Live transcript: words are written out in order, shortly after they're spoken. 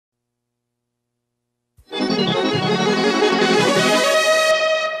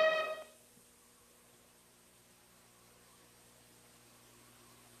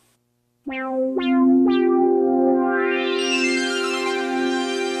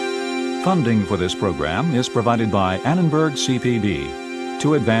Funding for this program is provided by Annenberg CPB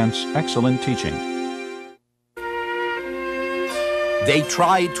to advance excellent teaching. They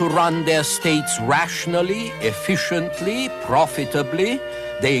tried to run their states rationally, efficiently, profitably.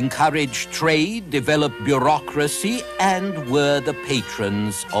 They encouraged trade, developed bureaucracy, and were the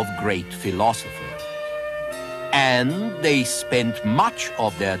patrons of great philosophers. And they spent much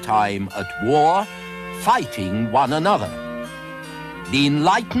of their time at war, fighting one another. The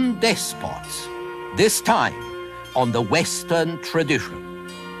Enlightened despots, this time on the Western tradition.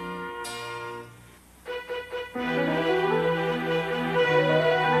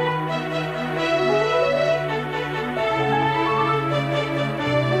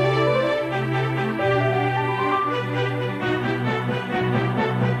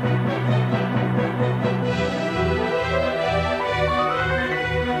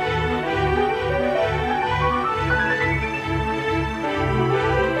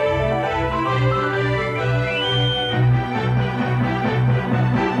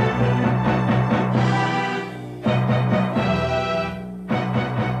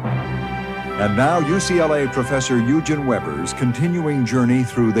 And now UCLA professor Eugen Weber's continuing journey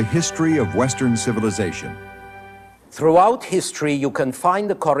through the history of Western civilization. Throughout history, you can find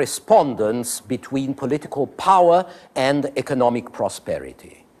the correspondence between political power and economic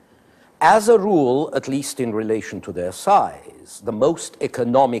prosperity. As a rule, at least in relation to their size, the most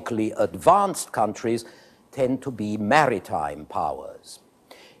economically advanced countries tend to be maritime powers.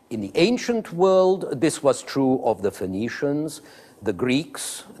 In the ancient world, this was true of the Phoenicians, the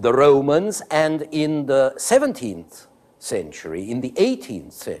Greeks, the Romans, and in the 17th century, in the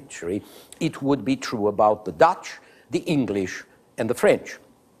 18th century, it would be true about the Dutch, the English, and the French.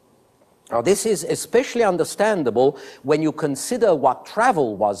 Now, this is especially understandable when you consider what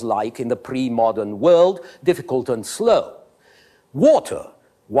travel was like in the pre-modern world, difficult and slow. Water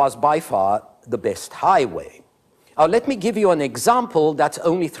was by far the best highway. Now, let me give you an example that's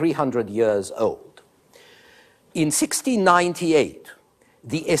only 300 years old. In 1698,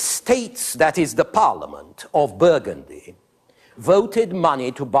 the estates, that is the Parliament of Burgundy, voted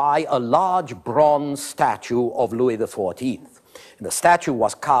money to buy a large bronze statue of Louis XIV. And the statue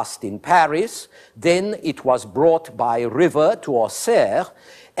was cast in Paris, then it was brought by river to Auxerre,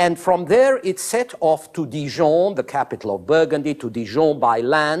 and from there it set off to Dijon, the capital of Burgundy, to Dijon by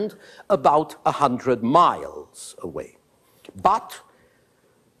land, about 100 miles away. But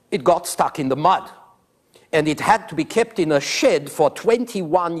it got stuck in the mud, and it had to be kept in a shed for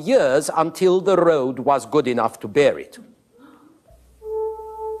 21 years until the road was good enough to bear it.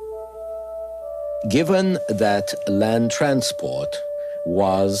 Given that land transport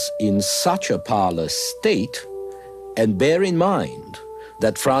was in such a parlous state, and bear in mind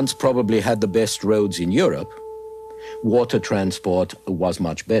that France probably had the best roads in Europe, water transport was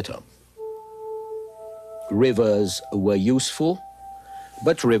much better. Rivers were useful,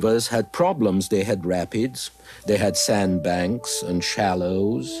 but rivers had problems. They had rapids, they had sandbanks and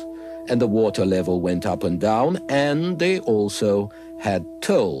shallows, and the water level went up and down, and they also had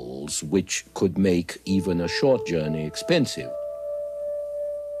tolls, which could make even a short journey expensive.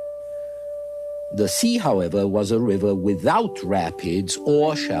 The sea, however, was a river without rapids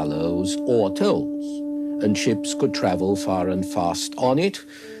or shallows or tolls, and ships could travel far and fast on it,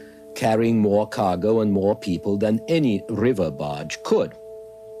 carrying more cargo and more people than any river barge could.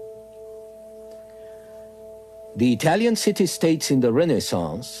 The Italian city-states in the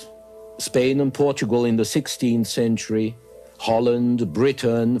Renaissance, Spain and Portugal in the 16th century, Holland,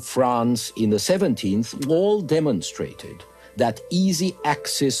 Britain, France in the 17th, all demonstrated that easy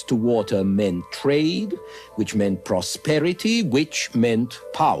access to water meant trade, which meant prosperity, which meant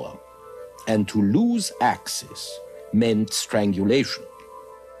power. And to lose access meant strangulation.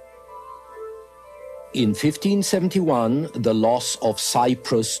 In 1571, the loss of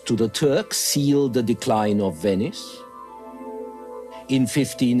Cyprus to the Turks sealed the decline of Venice. In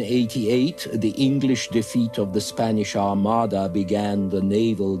 1588, the English defeat of the Spanish Armada began the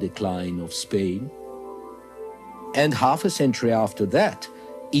naval decline of Spain. And half a century after that,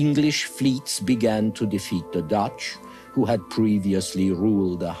 English fleets began to defeat the Dutch, who had previously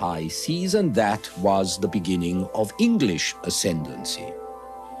ruled the high seas, and that was the beginning of English ascendancy.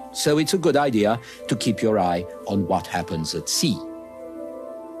 So it's a good idea to keep your eye on what happens at sea.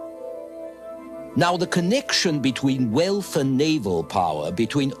 Now, the connection between wealth and naval power,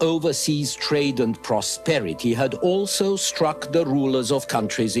 between overseas trade and prosperity, had also struck the rulers of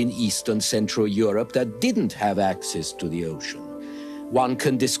countries in East and Central Europe that didn't have access to the ocean. One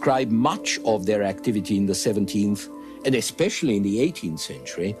can describe much of their activity in the 17th and especially in the 18th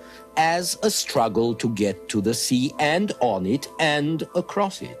century, as a struggle to get to the sea and on it and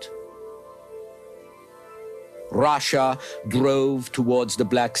across it. Russia drove towards the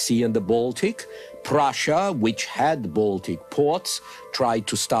Black Sea and the Baltic. Prussia, which had Baltic ports, tried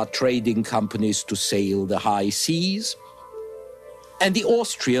to start trading companies to sail the high seas. And the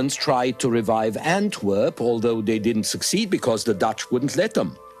Austrians tried to revive Antwerp, although they didn't succeed because the Dutch wouldn't let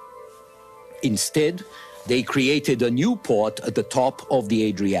them. Instead, they created a new port at the top of the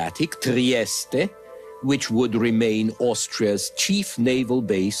Adriatic, Trieste, which would remain Austria's chief naval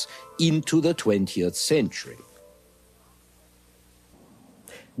base into the 20th century.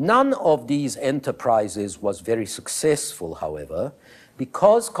 None of these enterprises was very successful, however,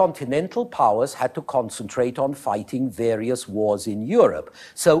 because continental powers had to concentrate on fighting various wars in Europe.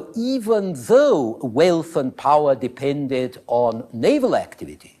 So even though wealth and power depended on naval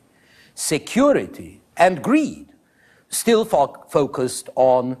activity, security and greed still focused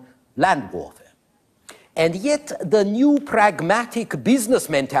on land warfare. And yet the new pragmatic business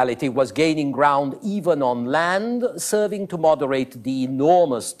mentality was gaining ground even on land, serving to moderate the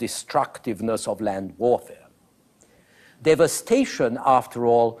enormous destructiveness of land warfare. Devastation, after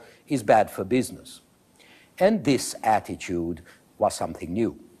all, is bad for business. And this attitude was something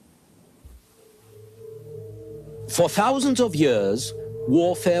new. For thousands of years,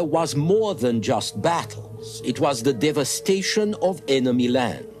 warfare was more than just battles. It was the devastation of enemy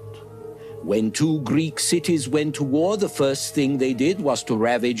land. When two Greek cities went to war, the first thing they did was to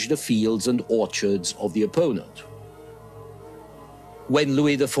ravage the fields and orchards of the opponent. When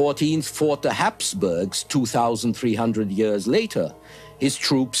Louis XIV fought the Habsburgs 2,300 years later, his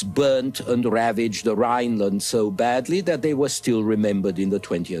troops burnt and ravaged the Rhineland so badly that they were still remembered in the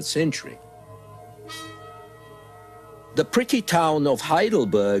 20th century. The pretty town of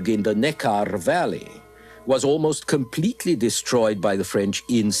Heidelberg in the Neckar Valley was almost completely destroyed by the French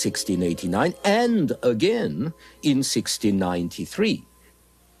in 1689 and again in 1693.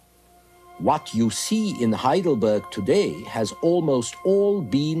 What you see in Heidelberg today has almost all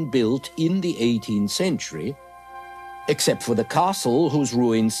been built in the 18th century, except for the castle whose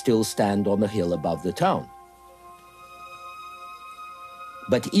ruins still stand on the hill above the town.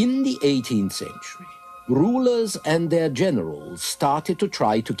 But in the 18th century, rulers and their generals started to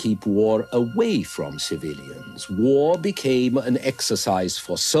try to keep war away from civilians. War became an exercise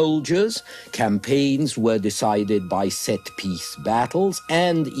for soldiers. Campaigns were decided by set-piece battles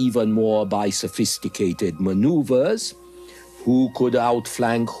and even more by sophisticated maneuvers. Who could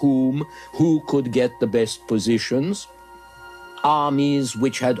outflank whom? Who could get the best positions? Armies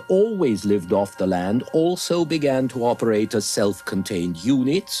which had always lived off the land also began to operate as self-contained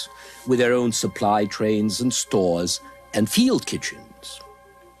units with their own supply trains and stores and field kitchens.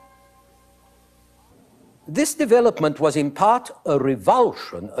 This development was in part a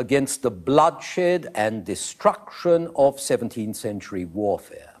revulsion against the bloodshed and destruction of 17th century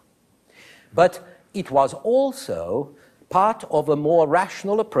warfare. But it was also part of a more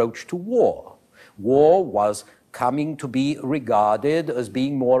rational approach to war. War was coming to be regarded as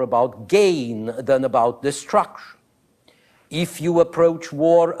being more about gain than about destruction. If you approach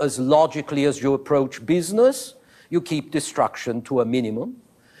war as logically as you approach business, you keep destruction to a minimum,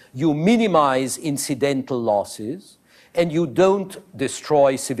 you minimize incidental losses, and you don't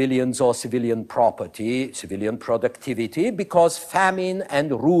destroy civilians or civilian property, civilian productivity, because famine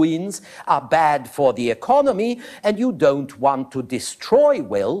and ruins are bad for the economy, and you don't want to destroy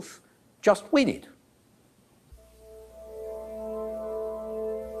wealth, just win it.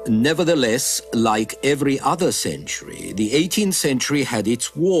 Nevertheless, like every other century, the 18th century had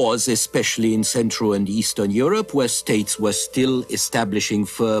its wars, especially in Central and Eastern Europe, where states were still establishing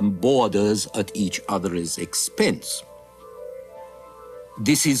firm borders at each other's expense.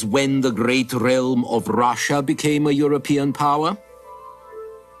 This is when the great realm of Russia became a European power,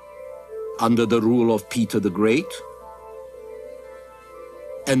 under the rule of Peter the Great,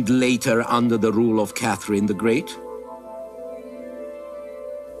 and later under the rule of Catherine the Great.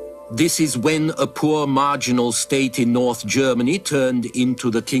 This is when a poor marginal state in North Germany turned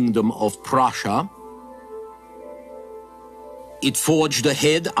into the Kingdom of Prussia. It forged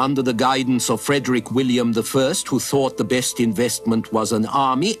ahead under the guidance of Frederick William I, who thought the best investment was an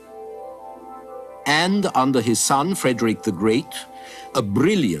army, and under his son, Frederick the Great, a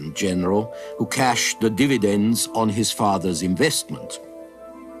brilliant general who cashed the dividends on his father's investment.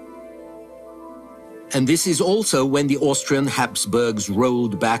 And this is also when the Austrian Habsburgs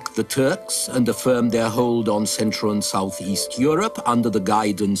rolled back the Turks and affirmed their hold on Central and Southeast Europe under the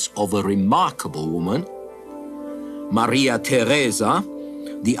guidance of a remarkable woman, Maria Theresa,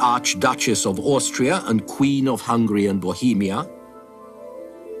 the Archduchess of Austria and Queen of Hungary and Bohemia,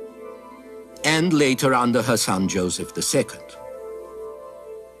 and later under her son Joseph II.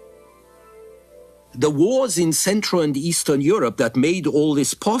 The wars in Central and Eastern Europe that made all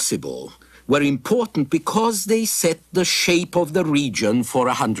this possible were important because they set the shape of the region for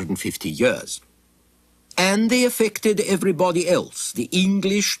 150 years. And they affected everybody else, the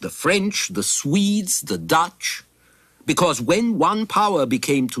English, the French, the Swedes, the Dutch, because when one power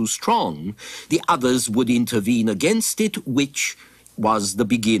became too strong, the others would intervene against it, which was the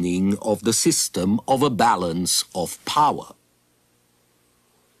beginning of the system of a balance of power.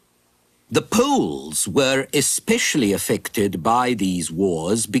 The Poles were especially affected by these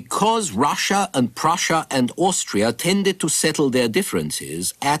wars because Russia and Prussia and Austria tended to settle their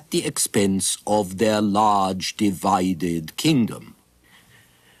differences at the expense of their large divided kingdom.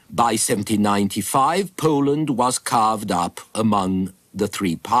 By 1795, Poland was carved up among the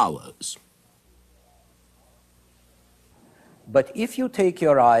three powers. But if you take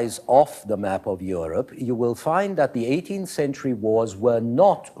your eyes off the map of Europe, you will find that the 18th century wars were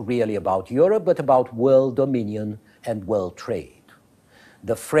not really about Europe, but about world dominion and world trade.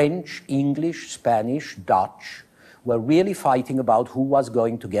 The French, English, Spanish, Dutch were really fighting about who was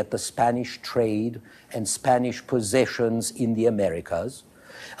going to get the Spanish trade and Spanish possessions in the Americas,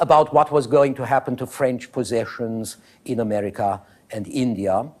 about what was going to happen to French possessions in America and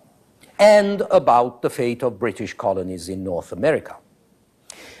India, and about the fate of British colonies in North America.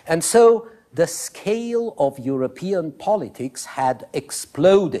 And so the scale of European politics had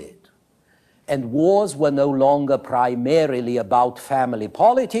exploded, and wars were no longer primarily about family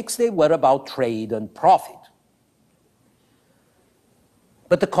politics, they were about trade and profit.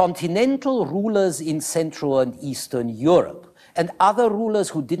 But the continental rulers in Central and Eastern Europe and other rulers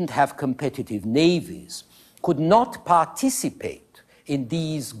who didn't have competitive navies could not participate in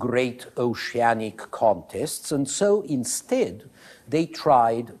these great oceanic contests, and so instead they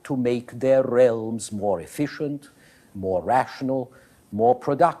tried to make their realms more efficient, more rational, more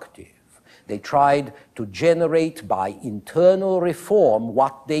productive. They tried to generate by internal reform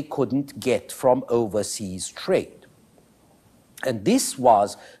what they couldn't get from overseas trade. And this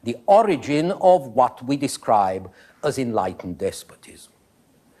was the origin of what we describe as enlightened despotism.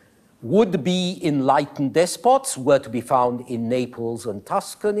 Would-be enlightened despots were to be found in Naples and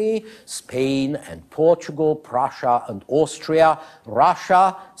Tuscany, Spain and Portugal, Prussia and Austria,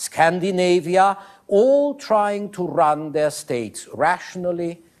 Russia, Scandinavia, all trying to run their states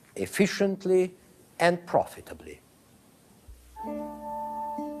rationally, efficiently, and profitably.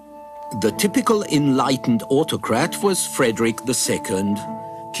 The typical enlightened autocrat was Frederick II,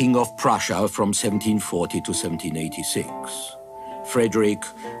 King of Prussia from 1740 to 1786. Frederick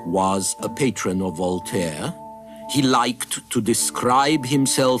was a patron of Voltaire. He liked to describe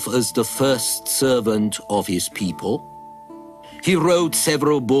himself as the first servant of his people. He wrote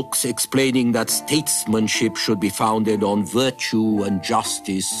several books explaining that statesmanship should be founded on virtue and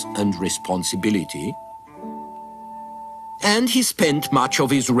justice and responsibility. And he spent much of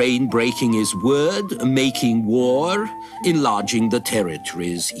his reign breaking his word, making war, enlarging the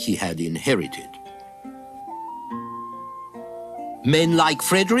territories he had inherited. Men like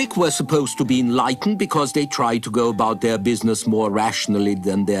Frederick were supposed to be enlightened because they tried to go about their business more rationally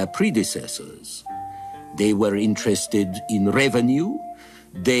than their predecessors. They were interested in revenue.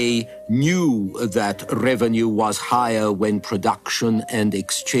 They knew that revenue was higher when production and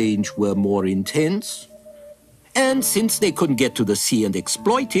exchange were more intense. And since they couldn't get to the sea and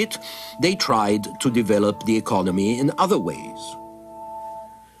exploit it, they tried to develop the economy in other ways.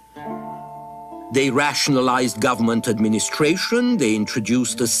 They rationalized government administration. They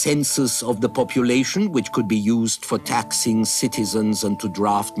introduced a census of the population, which could be used for taxing citizens and to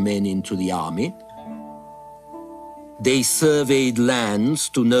draft men into the army. They surveyed lands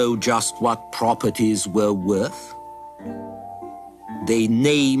to know just what properties were worth. They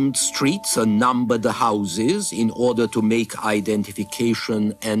named streets and numbered the houses in order to make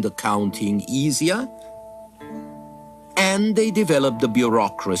identification and accounting easier. And they developed the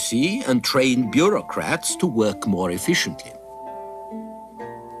bureaucracy and trained bureaucrats to work more efficiently.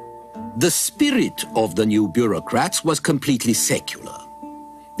 The spirit of the new bureaucrats was completely secular.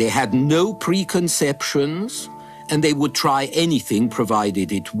 They had no preconceptions, and they would try anything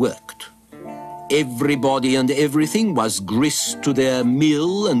provided it worked. Everybody and everything was grist to their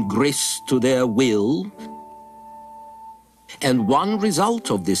mill and grist to their will. And one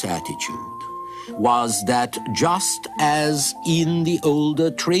result of this attitude was that just as in the older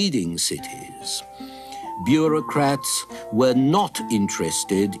trading cities, bureaucrats were not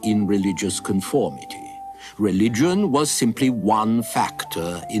interested in religious conformity. Religion was simply one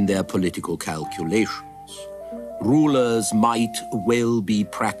factor in their political calculations. Rulers might well be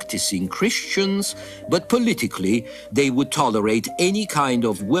practicing Christians, but politically they would tolerate any kind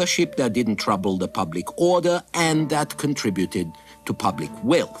of worship that didn't trouble the public order and that contributed to public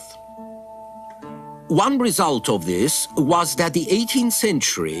wealth. One result of this was that the 18th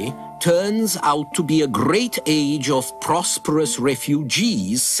century turns out to be a great age of prosperous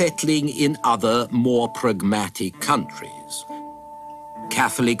refugees settling in other, more pragmatic countries.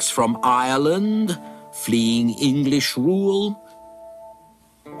 Catholics from Ireland fleeing English rule,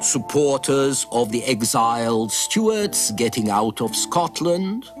 supporters of the exiled Stuarts getting out of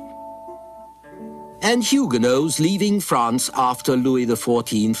Scotland, and Huguenots leaving France after Louis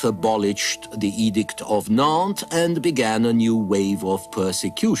XIV abolished the Edict of Nantes and began a new wave of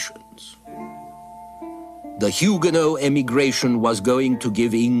persecutions. The Huguenot emigration was going to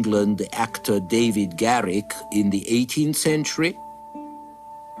give England the actor David Garrick in the 18th century,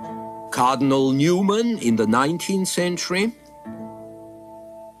 Cardinal Newman in the 19th century,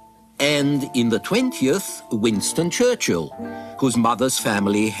 and in the 20th, Winston Churchill, whose mother's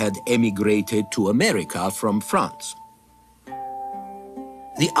family had emigrated to America from France.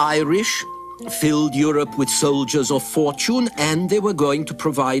 The Irish filled Europe with soldiers of fortune, and they were going to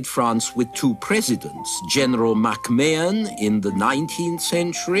provide France with two presidents, General Macmahon in the 19th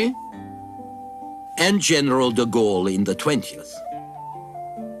century and General de Gaulle in the 20th.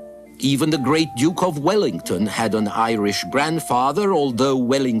 Even the great Duke of Wellington had an Irish grandfather, although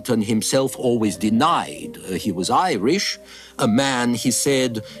Wellington himself always denied he was Irish. A man, he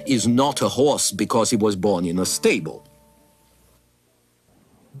said, is not a horse because he was born in a stable.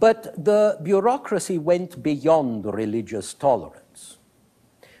 But the bureaucracy went beyond religious tolerance.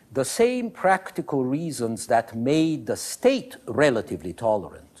 The same practical reasons that made the state relatively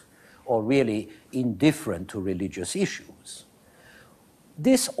tolerant, or really indifferent to religious issues,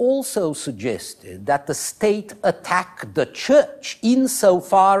 this also suggested that the state attacked the church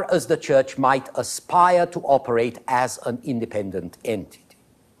insofar as the church might aspire to operate as an independent entity.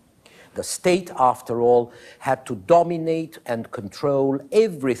 The state, after all, had to dominate and control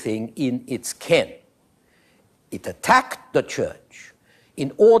everything in its ken. It attacked the church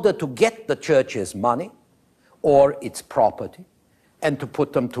in order to get the church's money or its property and to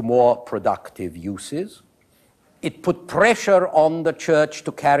put them to more productive uses. It put pressure on the church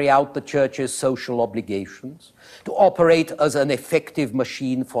to carry out the church's social obligations, to operate as an effective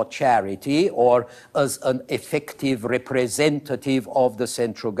machine for charity or as an effective representative of the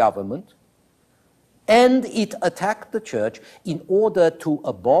central government. And it attacked the church in order to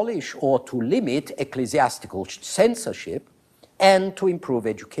abolish or to limit ecclesiastical censorship and to improve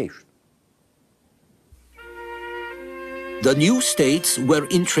education. The new states were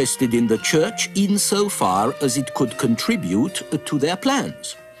interested in the church insofar as it could contribute to their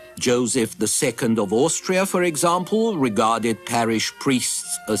plans. Joseph II of Austria, for example, regarded parish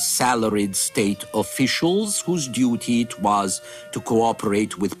priests as salaried state officials whose duty it was to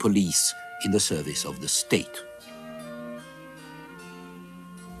cooperate with police in the service of the state.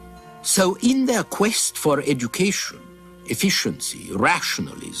 So in their quest for education, efficiency,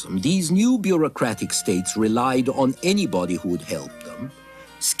 rationalism, these new bureaucratic states relied on anybody who would help them,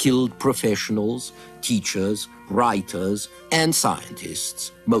 skilled professionals, teachers, writers, and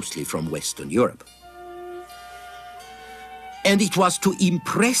scientists, mostly from Western Europe. And it was to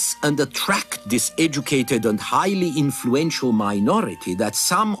impress and attract this educated and highly influential minority that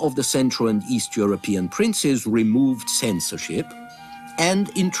some of the Central and East European princes removed censorship and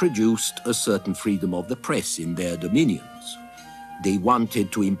introduced a certain freedom of the press in their dominions. They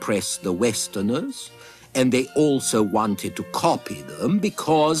wanted to impress the Westerners, and they also wanted to copy them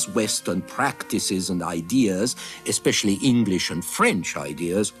because Western practices and ideas, especially English and French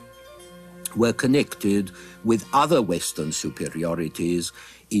ideas, were connected with other Western superiorities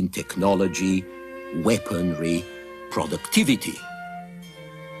in technology, weaponry, productivity.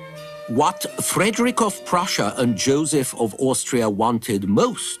 What Frederick of Prussia and Joseph of Austria wanted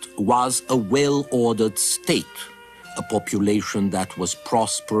most was a well-ordered state, a population that was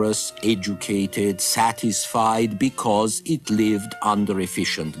prosperous, educated, satisfied because it lived under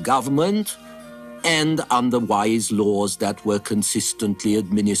efficient government and under wise laws that were consistently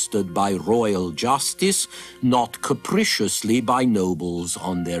administered by royal justice, not capriciously by nobles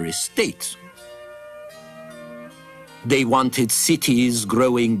on their estates. They wanted cities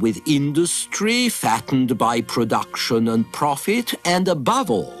growing with industry, fattened by production and profit, and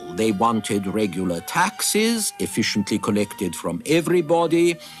above all, they wanted regular taxes, efficiently collected from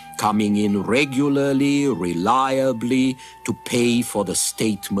everybody, coming in regularly, reliably, to pay for the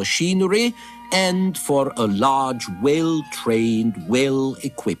state machinery and for a large, well-trained,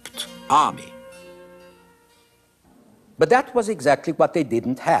 well-equipped army. But that was exactly what they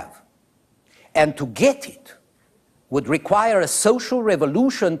didn't have. And to get it would require a social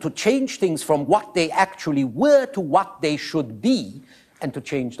revolution to change things from what they actually were to what they should be, and to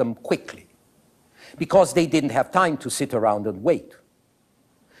change them quickly, because they didn't have time to sit around and wait.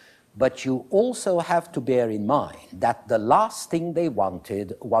 But you also have to bear in mind that the last thing they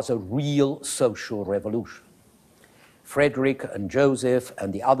wanted was a real social revolution. Frederick and Joseph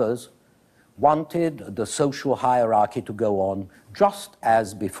and the others wanted the social hierarchy to go on just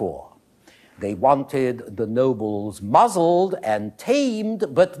as before. They wanted the nobles muzzled and tamed,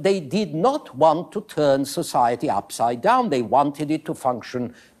 but they did not want to turn society upside down. They wanted it to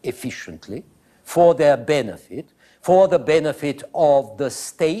function efficiently, for their benefit, for the benefit of the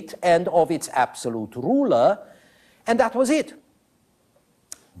state and of its absolute ruler, and that was it.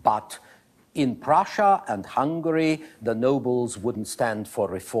 But in Prussia and Hungary, the nobles wouldn't stand for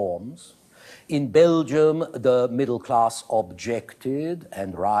reforms. In Belgium, the middle class objected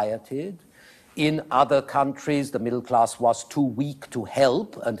and rioted. In other countries, the middle class was too weak to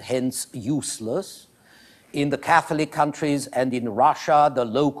help and hence useless. In the Catholic countries and in Russia, the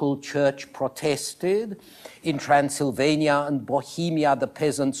local church protested. In Transylvania and Bohemia, the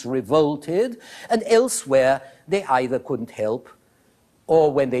peasants revolted. And elsewhere, they either couldn't help,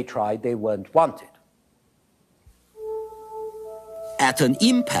 or when they tried, they weren't wanted. At an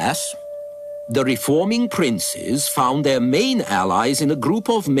impasse, the reforming princes found their main allies in a group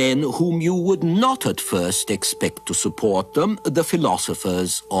of men whom you would not at first expect to support them, the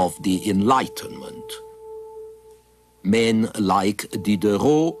philosophers of the Enlightenment. Men like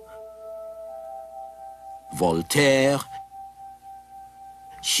Diderot, Voltaire,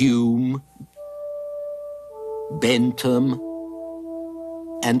 Hume, Bentham,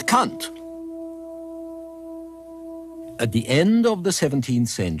 and Kant. At the end of the 17th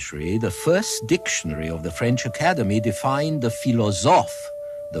century, the first dictionary of the French Academy defined the philosophe,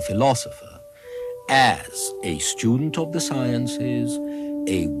 the philosopher, as a student of the sciences,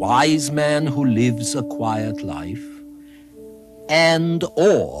 a wise man who lives a quiet life, and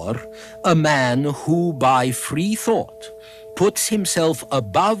or a man who by free thought puts himself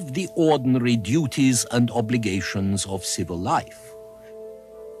above the ordinary duties and obligations of civil life.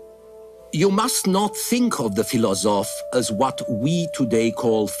 You must not think of the philosophe as what we today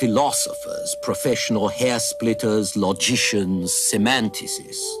call philosophers, professional hair-splitters, logicians,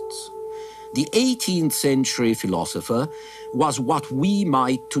 semanticists. The 18th century philosopher was what we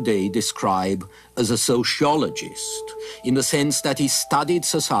might today describe as a sociologist, in the sense that he studied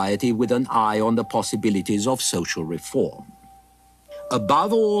society with an eye on the possibilities of social reform.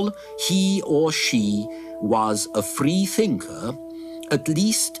 Above all, he or she was a free thinker, at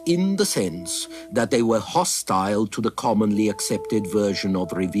least in the sense that they were hostile to the commonly accepted version of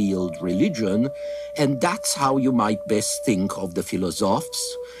revealed religion, and that's how you might best think of the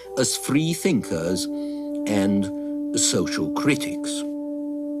philosophers, as free thinkers and social critics.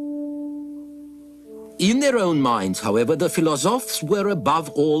 In their own minds, however, the philosophers were above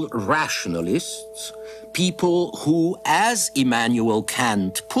all rationalists, people who, as Immanuel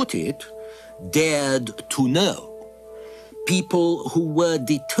Kant put it, dared to know. People who were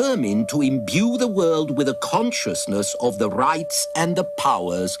determined to imbue the world with a consciousness of the rights and the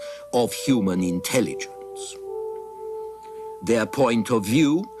powers of human intelligence. Their point of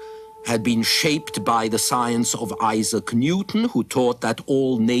view had been shaped by the science of Isaac Newton, who taught that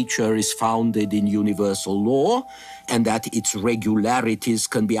all nature is founded in universal law and that its regularities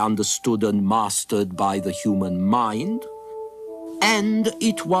can be understood and mastered by the human mind. And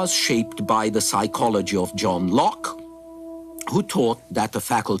it was shaped by the psychology of John Locke, who taught that the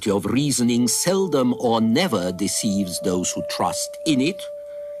faculty of reasoning seldom or never deceives those who trust in it,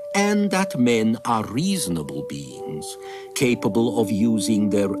 and that men are reasonable beings, capable of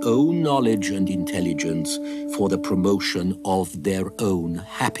using their own knowledge and intelligence for the promotion of their own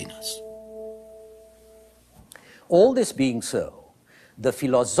happiness. All this being so, the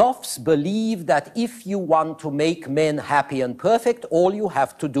philosophers believe that if you want to make men happy and perfect, all you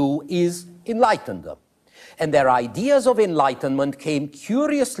have to do is enlighten them. And their ideas of enlightenment came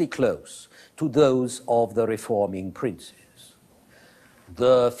curiously close to those of the reforming princes.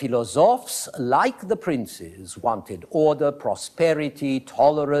 The philosophes, like the princes, wanted order, prosperity,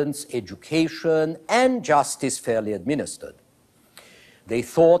 tolerance, education, and justice fairly administered. They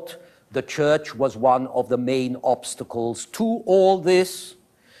thought the church was one of the main obstacles to all this.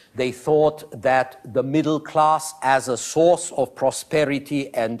 They thought that the middle class as a source of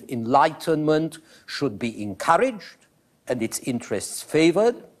prosperity and enlightenment should be encouraged and its interests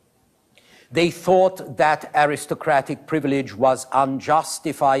favored. They thought that aristocratic privilege was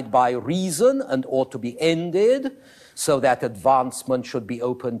unjustified by reason and ought to be ended, so that advancement should be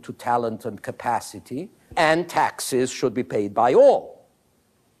open to talent and capacity, and taxes should be paid by all.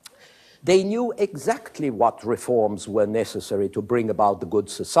 They knew exactly what reforms were necessary to bring about the good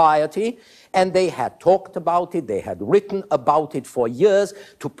society, and they had talked about it, they had written about it for years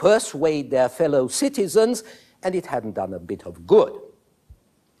to persuade their fellow citizens, and it hadn't done a bit of good.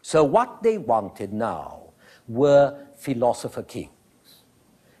 So what they wanted now were philosopher kings,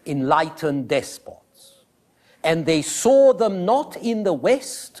 enlightened despots. And they saw them not in the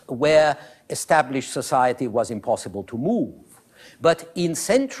West, where established society was impossible to move, but in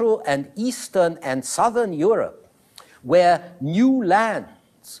Central and Eastern and Southern Europe, where new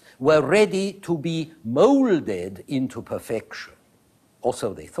lands were ready to be molded into perfection. Or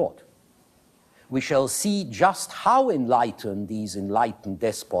so they thought. We shall see just how enlightened these enlightened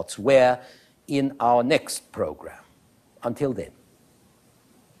despots were in our next program. Until then.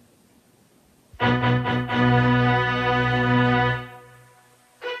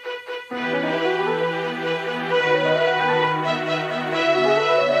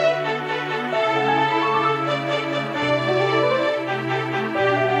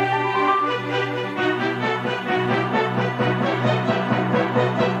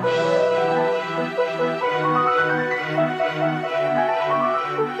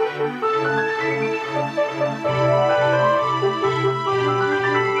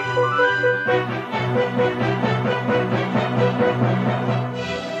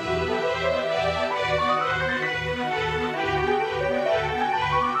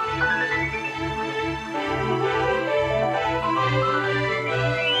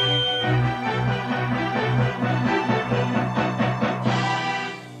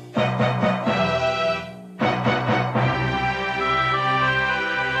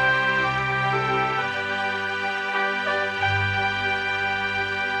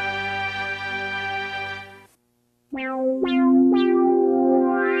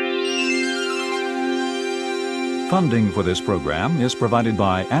 Funding for this program is provided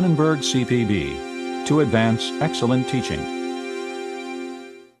by Annenberg CPB to advance excellent teaching.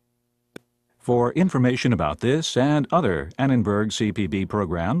 For information about this and other Annenberg CPB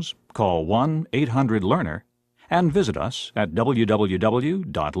programs, call 1-800-LEARNER and visit us at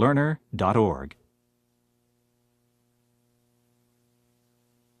www.learner.org.